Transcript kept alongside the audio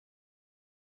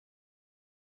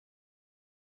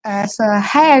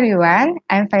Hi everyone.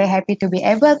 I'm very happy to be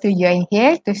able to join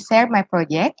here to share my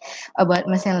project about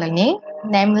machine learning,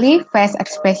 namely face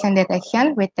expression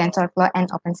detection with TensorFlow and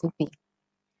OpenCV.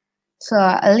 So,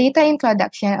 a little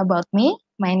introduction about me.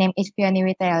 My name is Vioni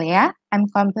Wita Elya. I'm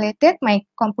completed my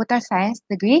computer science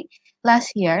degree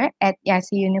last year at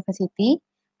YC University.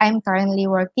 I'm currently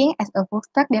working as a full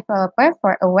stack developer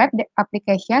for a web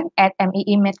application at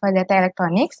MEE Metro Data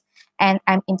Electronics, and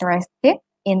I'm interested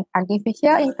in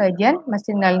artificial intelligence,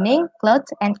 machine learning, cloud,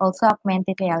 and also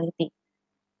augmented reality.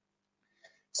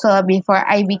 So before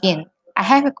I begin, I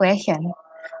have a question.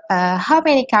 How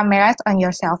many cameras on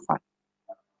your cell phone?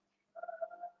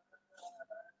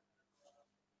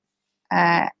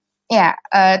 Uh,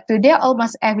 Today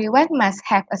almost everyone must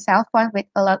have a cell phone with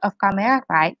a lot of camera,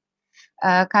 right?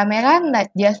 Camera not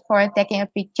just for taking a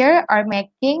picture or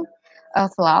making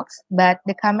vlogs, but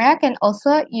the camera can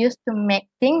also used to make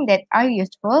things that are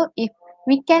useful if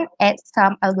we can add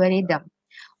some algorithm.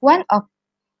 One of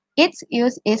its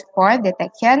use is for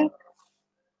detection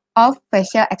of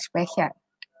facial expression.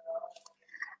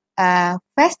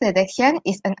 Face detection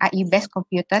is an AI-based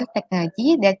computer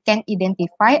technology that can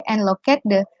identify and locate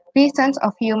the presence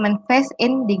of human face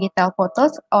in digital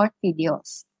photos or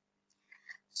videos.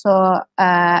 So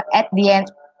at the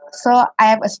end, so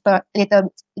I have a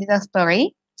little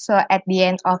story. So at the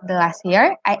end of the last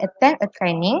year, I attend a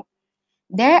training.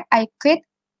 There, I create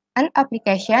an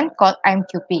application called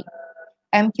MQP.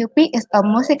 MQP is a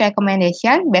music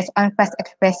recommendation based on face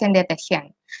expression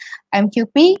detection.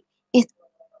 MQP is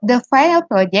the final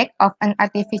project of an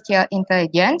artificial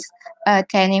intelligence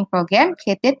training program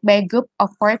created by a group of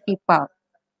 4 people.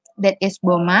 That is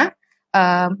Boma,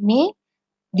 me,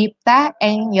 Dipta,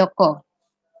 and Yoko.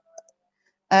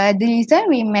 The reason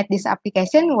we made this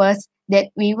application was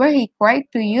that we were required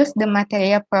to use the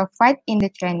material provided in the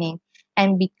training,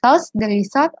 and because the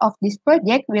result of this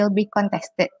project will be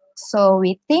contested. So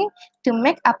we think to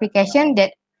make applications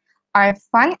that are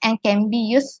fun and can be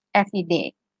used every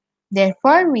day.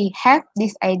 Therefore, we have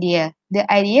this idea, the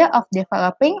idea of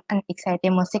developing an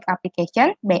exciting music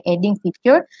application by adding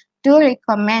feature to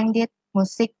recommended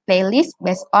music playlists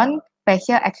based on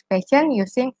facial expression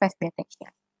using face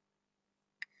detection.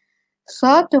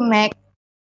 So to make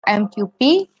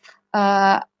MQP,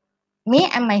 me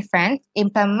and my friends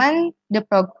implement the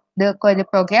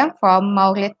program from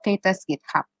Maulid Creators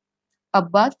GitHub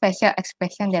about facial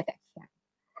expression detection.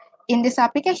 In this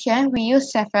application, we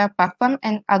use several platform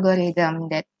and algorithm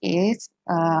that is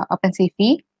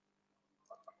OpenCV.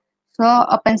 So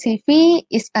OpenCV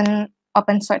is an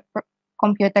open source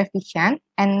computer vision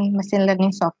and machine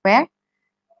learning software.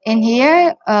 In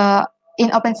here, in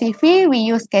OpenCV, we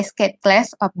use cascade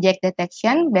class object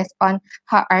detection based on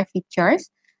HR features.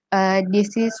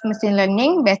 This is machine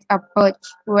learning based approach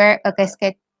where a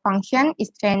cascade function is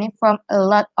trained from a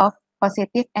lot of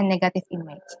positive and negative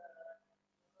image.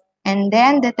 And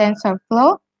then the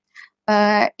TensorFlow.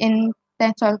 In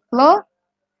TensorFlow,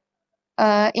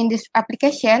 in this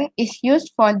application is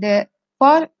used for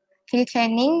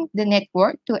retraining the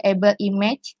network to able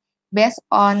image based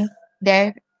on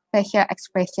their facial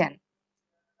expression.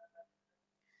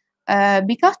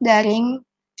 Because during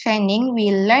training,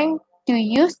 we learn to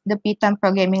use the Python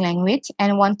programming language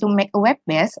and want to make a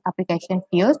web-based application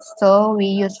views, so we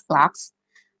use Flux.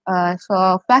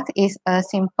 So Flux is a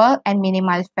simple and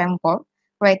minimalist framework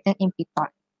written in Python.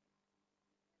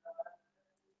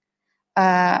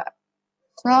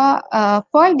 For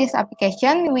this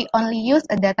application, we only use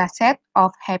a dataset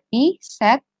of happy,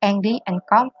 sad, angry, and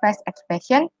calm face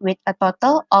expression with a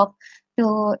total of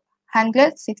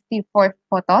 264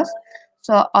 photos.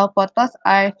 So all photos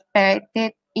are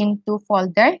separated into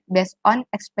folders based on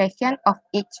expression of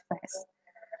each face.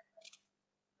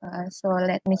 So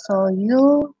let me show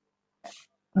you.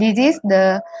 This is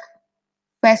the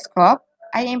face crop.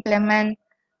 I implement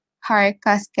her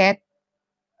cascade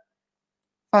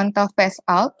frontal face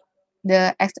out,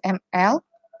 the XML.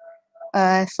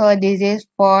 So this is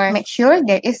for make sure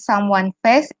there is someone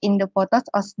face in the photos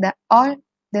of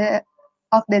the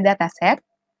data set.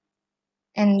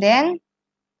 And then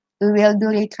we will do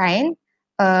retrain.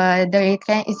 The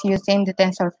retrain is using the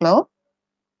TensorFlow.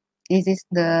 This is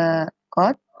the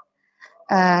code.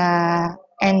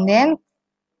 And then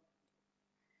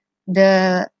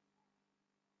this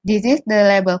is the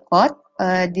label code.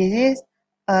 This is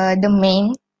the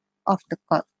main of the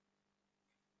code.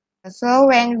 So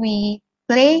when we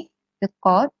play the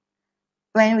code,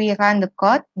 when we run the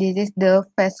code, this is the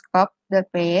face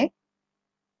crop.py.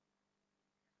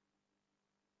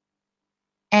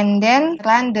 And then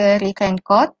run the retrain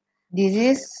code. This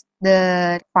is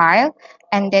the file,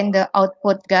 and then the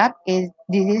output graph this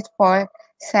is for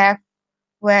save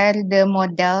where the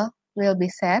model will be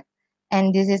saved,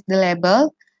 and this is the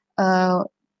label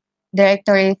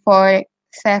directory for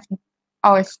save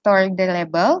or store the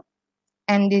label,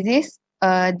 and this is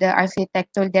the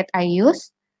architecture that I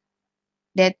use,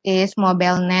 that is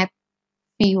MobileNet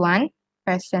V1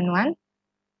 version 1.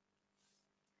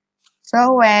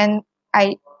 So when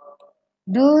I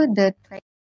do the track,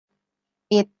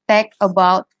 it takes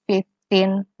about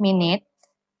 15 minutes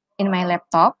in my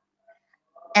laptop,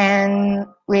 and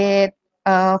with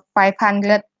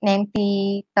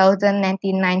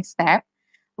 590,099 steps,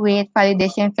 with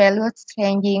validation values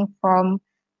ranging from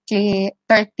 30%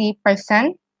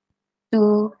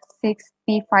 to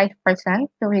 65%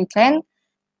 to retrain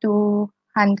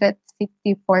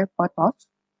 264 photos.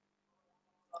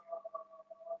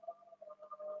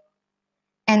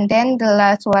 And then the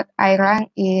last what I run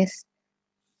is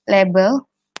label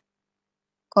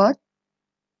code.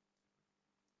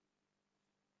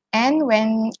 And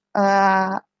when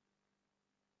the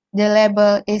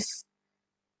label is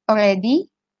already,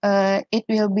 it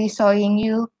will be showing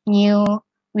you new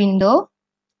window.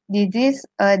 This is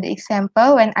the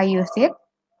example when I use it.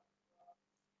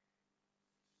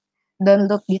 Don't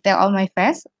look detail on my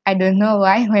face. I don't know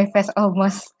why my face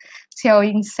almost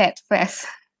showing sad face.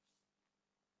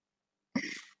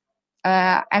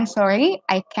 I'm sorry,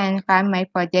 I can't run my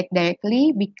project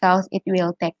directly because it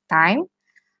will take time.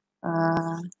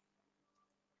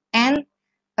 And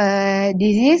this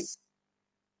is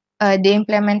the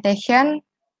implementation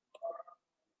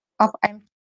of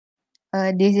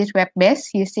this is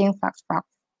web-based using Flux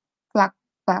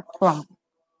platform.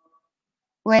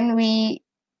 When we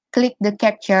click the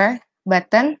capture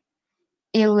button,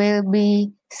 it will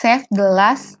be save the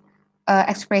last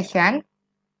expression,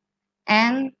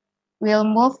 and we'll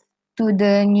move to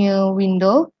the new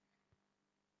window,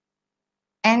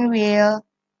 and we'll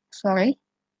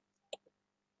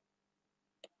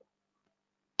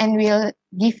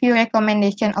give you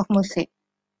recommendation of music.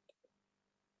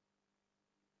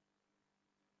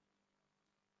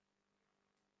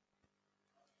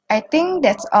 I think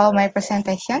that's all my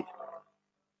presentation.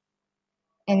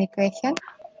 Any question?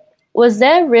 Was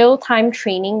there real-time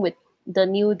training with the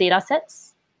new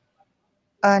datasets?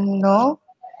 No,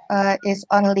 it's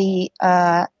only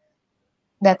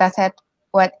dataset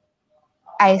what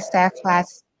I saved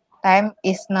last time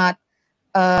is not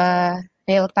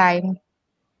real time.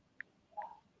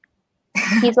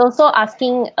 He's also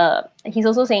asking, he's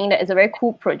also saying that it's a very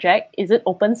cool project. Is it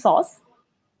open source?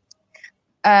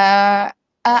 I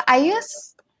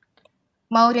use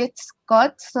Maurits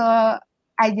code, so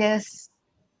I just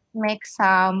make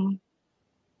some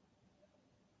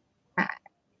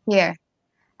here.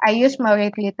 I use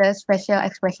Maurits little special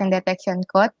expression detection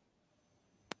code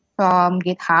from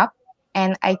GitHub,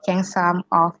 and I change some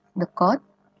of the code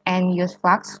and use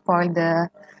Flux for the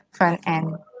front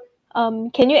end.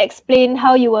 Can you explain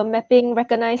how you were mapping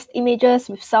recognized images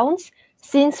with sounds?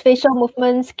 Since facial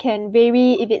movements can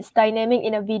vary if it's dynamic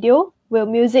in a video, will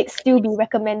music still be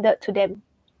recommended to them?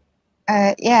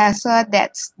 Yeah, so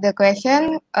that's the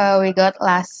question we got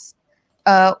last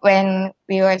when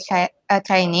we were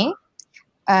training.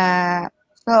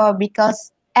 So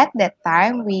because at that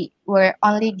time we were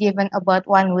only given about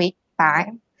 1 week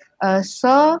time,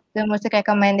 so the music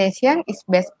recommendation is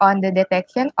based on the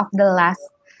detection of the last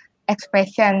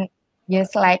expression,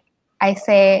 just like I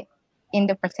say in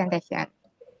the presentation.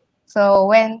 So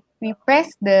when we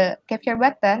press the capture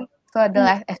button, so the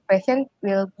last expression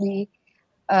will be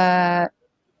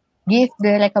give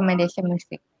the recommendation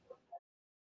music.